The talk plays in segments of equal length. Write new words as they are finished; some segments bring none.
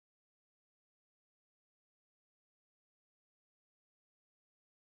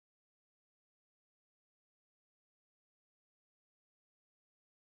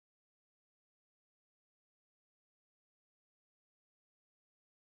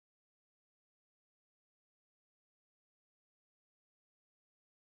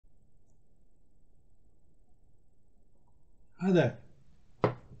Hi there.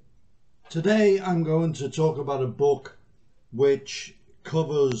 Today I'm going to talk about a book which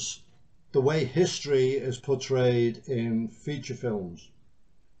covers the way history is portrayed in feature films.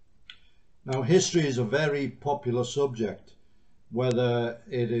 Now, history is a very popular subject, whether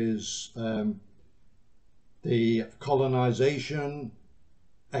it is the colonization,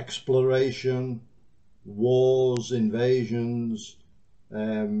 exploration, wars, invasions,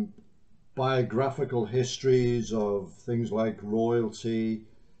 biographical histories of things like royalty,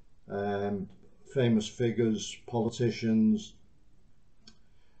 famous figures, politicians,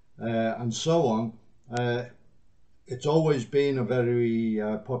 and so on. It's always been a very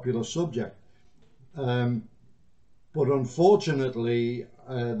popular subject. But unfortunately,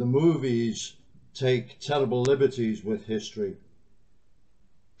 the movies take terrible liberties with history.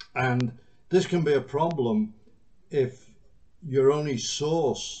 And this can be a problem if your only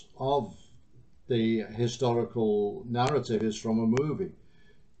source of the historical narrative is from a movie.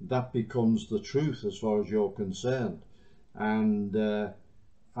 That becomes the truth as far as you're concerned. And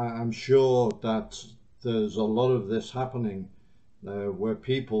I'm sure that there's a lot of this happening where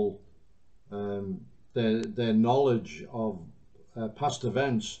people, their knowledge of past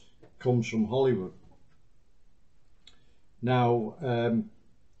events comes from Hollywood. Now,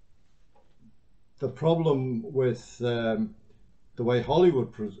 the problem with the way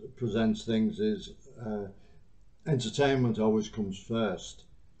Hollywood presents things is entertainment always comes first.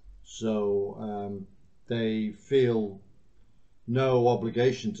 So they feel no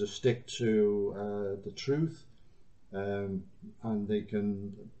obligation to stick to the truth, and they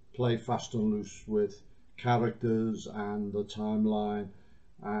can play fast and loose with characters and the timeline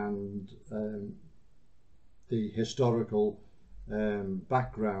and the historical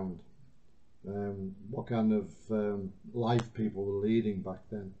background, what kind of life people were leading back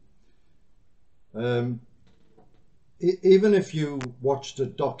then. Even if you watched a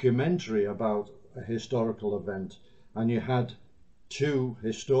documentary about a historical event and you had two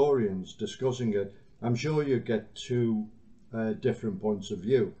historians discussing it, I'm sure you get two different points of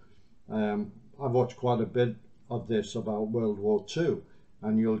view. I've watched quite a bit of this about World War II,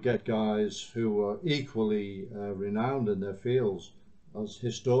 and you'll get guys who are equally renowned in their fields as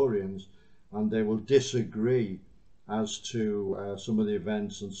historians, and they will disagree as to some of the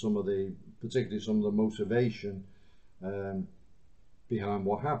events and particularly some of the motivation behind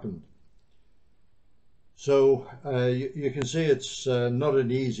what happened. So you can see it's not an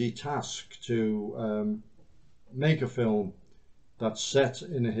easy task to make a film that's set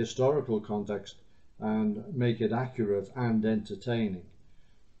in a historical context and make it accurate and entertaining.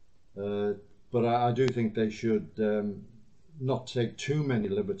 But I do think they should not take too many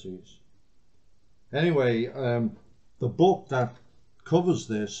liberties. Anyway, the book that covers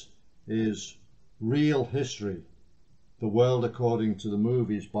this is Real History: The World According to the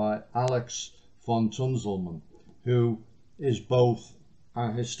Movies by Alex von Tunzelmann, who is both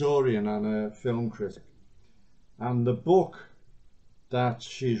a historian and a film critic. And the book that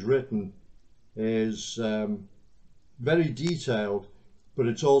she's written is very detailed, but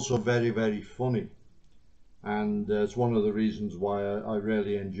it's also very, very funny. And it's one of the reasons why I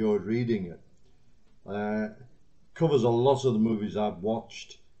really enjoyed reading it. Covers a lot of the movies I've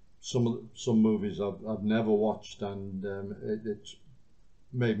watched. Some movies I've never watched, and it's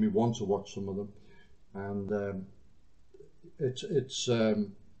made me want to watch some of them. And it's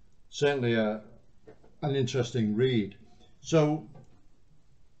certainly an interesting read. So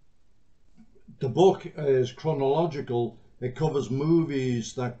the book is chronological. It covers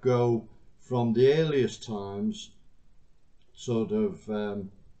movies that go from the earliest times, sort of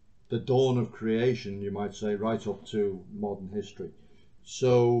the dawn of creation, you might say, right up to modern history.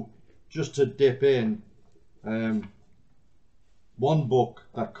 So just to dip in, one book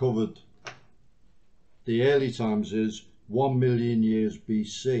that covered the early times is 1 million years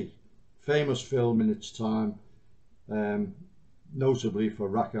BC, famous film in its time, notably for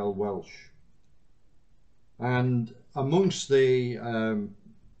Raquel Welch. And amongst the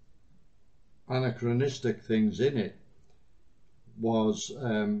anachronistic things in it was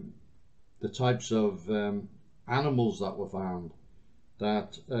the types of animals that were found.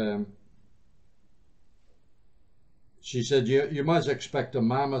 That she said you might expect a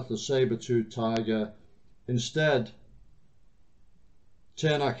mammoth, a saber-toothed tiger. Instead,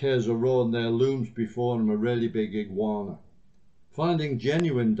 Ternak hears a roar and there looms before him a really big iguana. Finding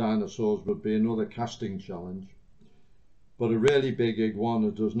genuine dinosaurs would be another casting challenge, but a really big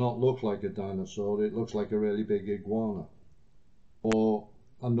iguana does not look like a dinosaur, it looks like a really big iguana, or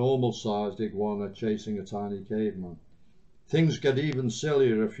a normal sized iguana chasing a tiny caveman. Things get even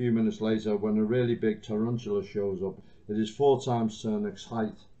sillier a few minutes later when a really big tarantula shows up, It is 4 times Ternak's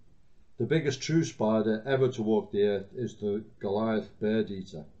height. The biggest true spider ever to walk the earth is the Goliath bird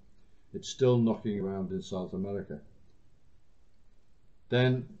eater. It's still knocking around in South America.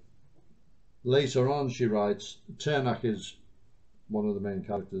 Then later on she writes, Ternak is one of the main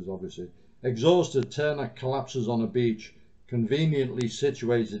characters obviously. Exhausted, Ternak collapses on a beach conveniently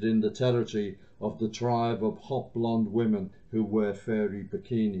situated in the territory of the tribe of hot blonde women who wear fairy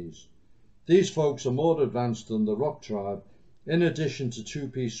bikinis. These folks are more advanced than the rock tribe. In addition to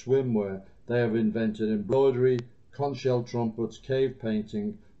two-piece swimwear, they have invented embroidery, conch shell trumpets, cave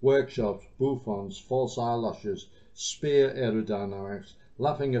painting, workshops, bouffants, false eyelashes, spear aerodynamics,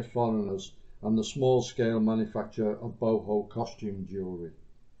 laughing at foreigners, and the small-scale manufacture of boho costume jewellery.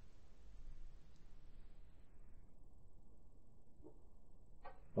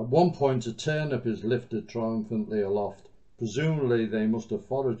 At one point a turnip is lifted triumphantly aloft. Presumably they must have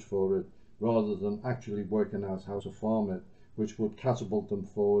foraged for it rather than actually working out how to farm it, which would catapult them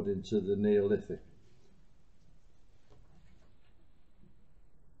forward into the Neolithic.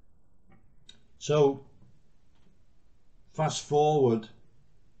 So fast forward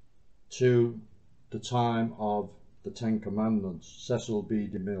to the time of the Ten Commandments, Cecil B.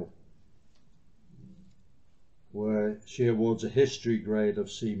 DeMille, where she awards a history grade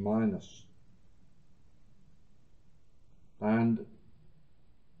of C-. And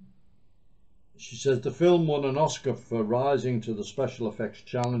she says the film won an Oscar for rising to the special effects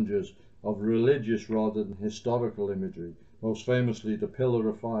challenges of religious rather than historical imagery, most famously the Pillar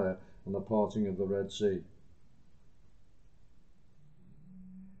of Fire and the parting of the Red Sea.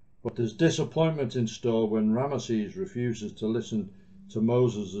 But there's disappointment in store when Ramesses refuses to listen to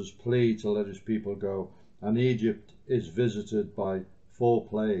Moses' plea to let his people go, and Egypt is visited by 4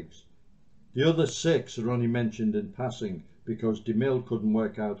 plagues. The other 6 are only mentioned in passing because DeMille couldn't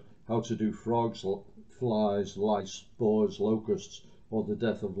work out how to do frogs, flies, lice, boars, locusts, or the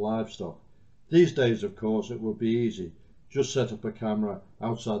death of livestock. These days, of course, it would be easy. Just set up a camera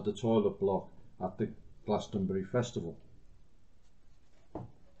outside the toilet block at the Glastonbury Festival.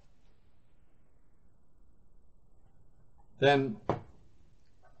 Then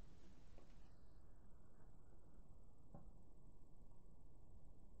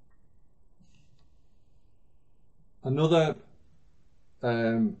another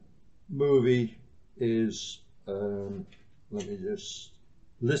movie is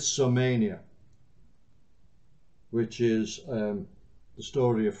Listomania, which is the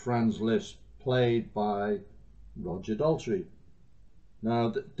story of Franz Liszt, played by Roger Daltrey.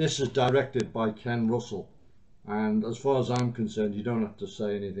 Now this is directed by Ken Russell, and as far as I'm concerned you don't have to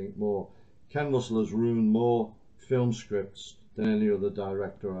say anything more. Ken Russell has ruined more film scripts than any other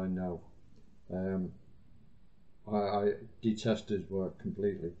director I know. I detest his work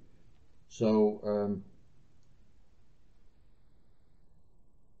completely. So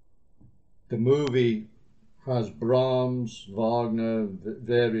the movie has Brahms, Wagner,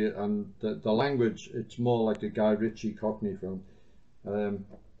 various, and the language, it's more like a Guy Ritchie Cockney film.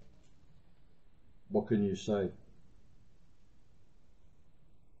 What can you say?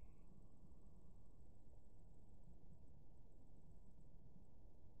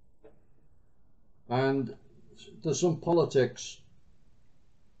 And there's some politics.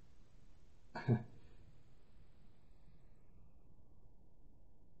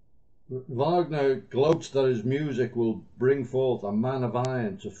 Wagner gloats that his music will bring forth a man of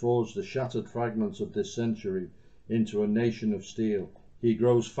iron to forge the shattered fragments of this century into a nation of steel. He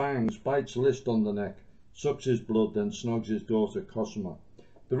grows fangs, bites Liszt on the neck, sucks his blood, then snogs his daughter Cosima.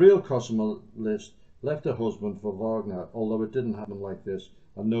 The real Cosima Liszt left her husband for Wagner, although it didn't happen like this,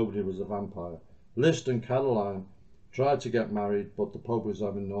 and nobody was a vampire. Liszt and Caroline tried to get married, but the Pope was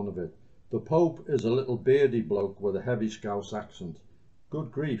having none of it. The Pope is a little beardy bloke with a heavy Scouse accent.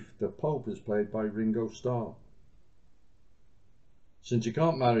 Good grief, the Pope is played by Ringo Starr. Since he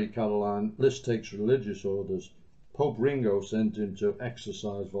can't marry Caroline, Liszt takes religious orders. Pope Ringo sent him to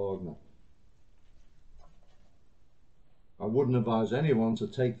exorcise Wagner. I wouldn't advise anyone to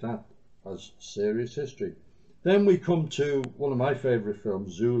take that as serious history. Then we come to one of my favourite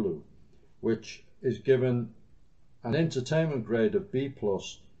films, Zulu, which is given an entertainment grade of B+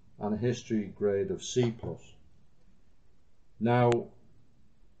 and a history grade of C+. Now,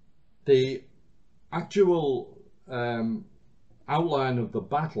 the actual outline of the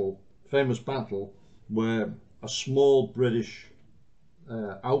battle, famous battle, where a small British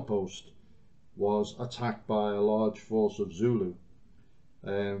outpost was attacked by a large force of Zulu,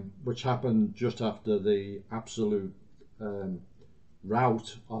 which happened just after the absolute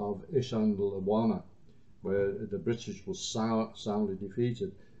rout of Isandlwana, where the British was soundly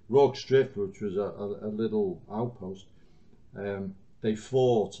defeated. Rorke's Drift, which was a little outpost, they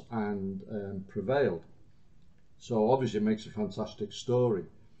fought and prevailed. So obviously it makes a fantastic story.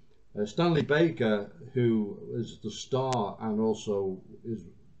 Stanley Baker, who is the star and also is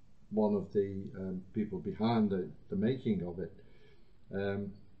one of the people behind the making of it,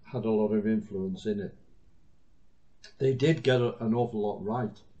 had a lot of influence in it. They did get an awful lot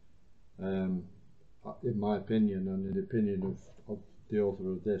right, in my opinion, and in the opinion of the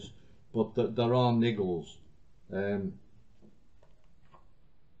author of this, but there are niggles.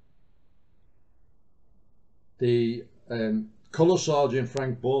 The Colour Sergeant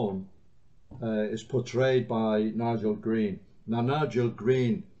Frank Bourne is portrayed by Nigel Green. Now, Nigel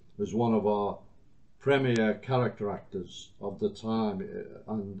Green was one of our premier character actors of the time,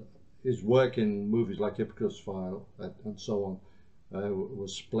 and his work in movies like Hypocrite's File and so on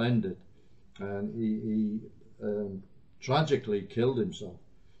was splendid. And he tragically killed himself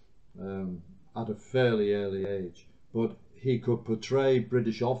at a fairly early age, but he could portray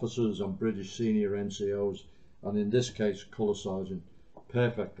British officers and British senior NCOs, and in this case Colour Sergeant,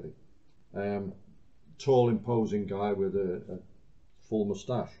 perfectly. Tall, imposing guy with a full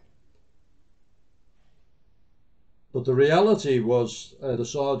moustache. But the reality was the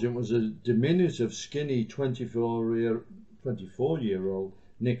sergeant was a diminutive, skinny 24-year-old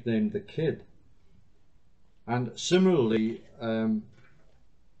nicknamed the Kid. And similarly,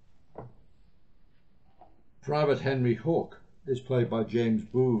 Private Henry Hook is played by James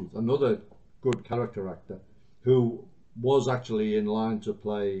Booth, another good character actor, who was actually in line to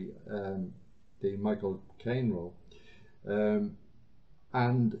play the Michael Caine role.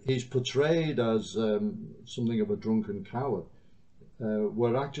 And he's portrayed as something of a drunken coward,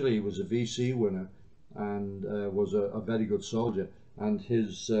 where actually he was a VC winner and was a very good soldier. And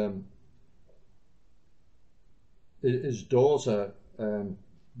his daughter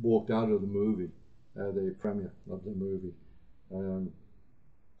walked out of the movie, the premiere of the movie.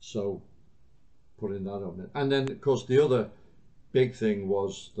 So putting that on it. And then of course the other big thing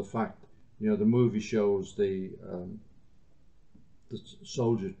was the fact, the movie shows the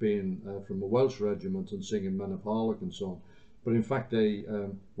soldiers being from a Welsh regiment and singing Men of Harlech and so on, but in fact they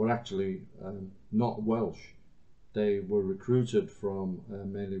were actually not Welsh. They were recruited from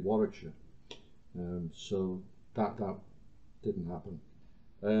mainly Warwickshire, so that didn't happen.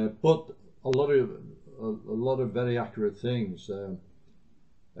 But a lot of very accurate things.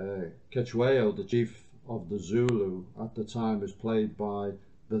 Cetshwayo, the chief of the Zulu at the time, is played by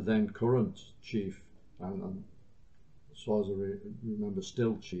the then current chief and as far as I remember,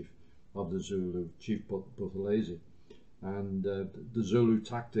 still chief of the Zulu, Chief Buthelezi, and the Zulu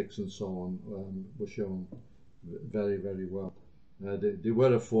tactics and so on were shown very, very well. They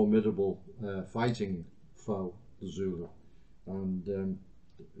were a formidable fighting foe, the Zulu, and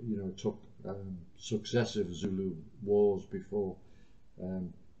it took successive Zulu wars before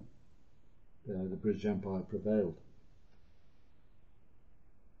the British Empire prevailed.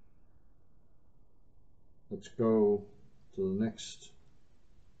 Let's go to the next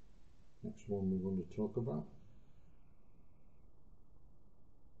one we want to talk about.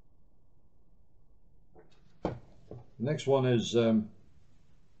 The next one is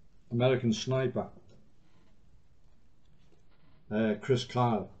American Sniper, Chris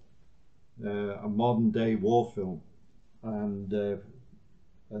Kyle, a modern day war film, and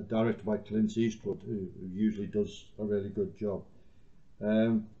directed by Clint Eastwood, who usually does a really good job.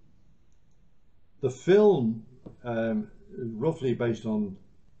 The film is roughly based on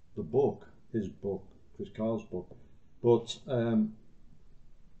the book, his book, Chris Kyle's book, but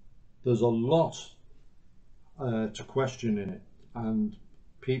there's a lot to question in it, and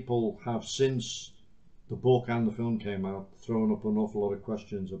people have, since the book and the film came out, thrown up an awful lot of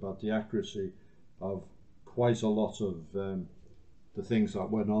questions about the accuracy of quite a lot of the things that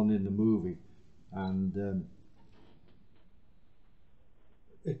went on in the movie, and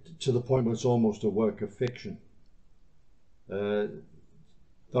to the point where it's almost a work of fiction. There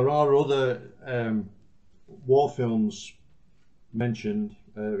are other war films mentioned.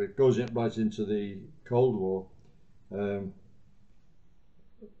 It goes right into the Cold War.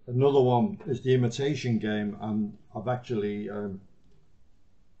 Another one is The Imitation Game, and I've actually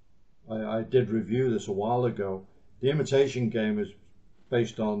I did review this a while ago. The Imitation Game is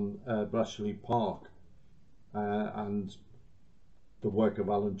based on Bletchley Park and the work of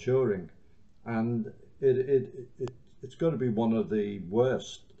Alan Turing, and it's going to be one of the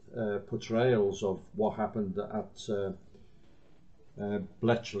worst portrayals of what happened at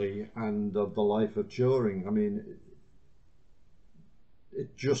Bletchley and of the life of Turing. I mean,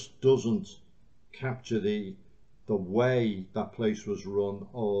 it just doesn't capture the way that place was run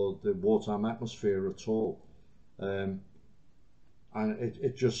or the wartime atmosphere at all. and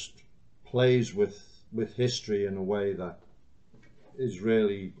it just plays with history in a way that is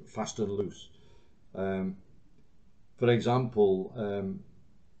really fast and loose. For example,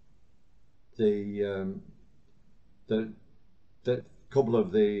 the couple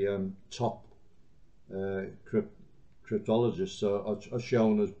of the top cryptologists are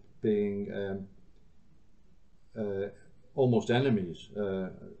shown as being almost enemies,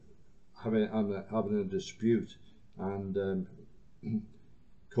 having a dispute, and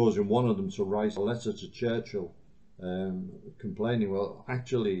causing one of them to write a letter to Churchill complaining. Well,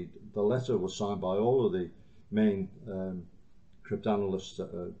 actually, the letter was signed by all of the main cryptanalysts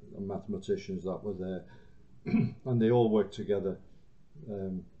and mathematicians that were there, and they all worked together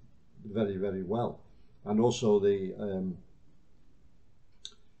very, very well. And also the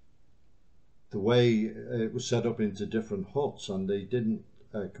way it was set up into different huts, and they didn't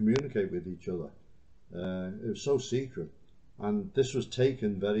communicate with each other. It was so secret, and this was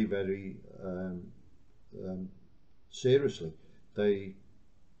taken very, very seriously. They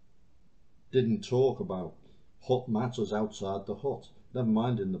didn't talk about hut matters outside the hut, never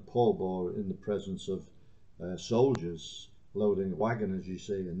mind in the pub or in the presence of soldiers loading a wagon, as you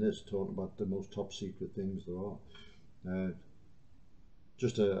see in this, talking about the most top secret things there are.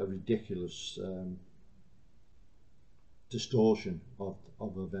 Just a ridiculous distortion of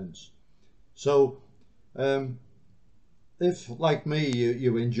events. So if, like me,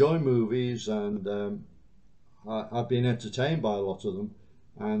 you enjoy movies, and I've been entertained by a lot of them,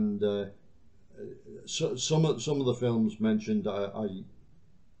 and so some of the films mentioned I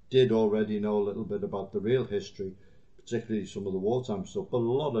did already know a little bit about the real history, particularly some of the wartime stuff, but a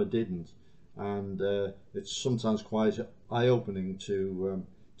lot I didn't, and it's sometimes quite eye-opening to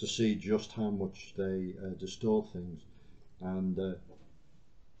see just how much they distort things. And I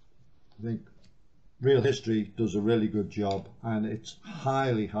think Real History does a really good job, and it's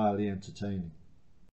highly, highly entertaining.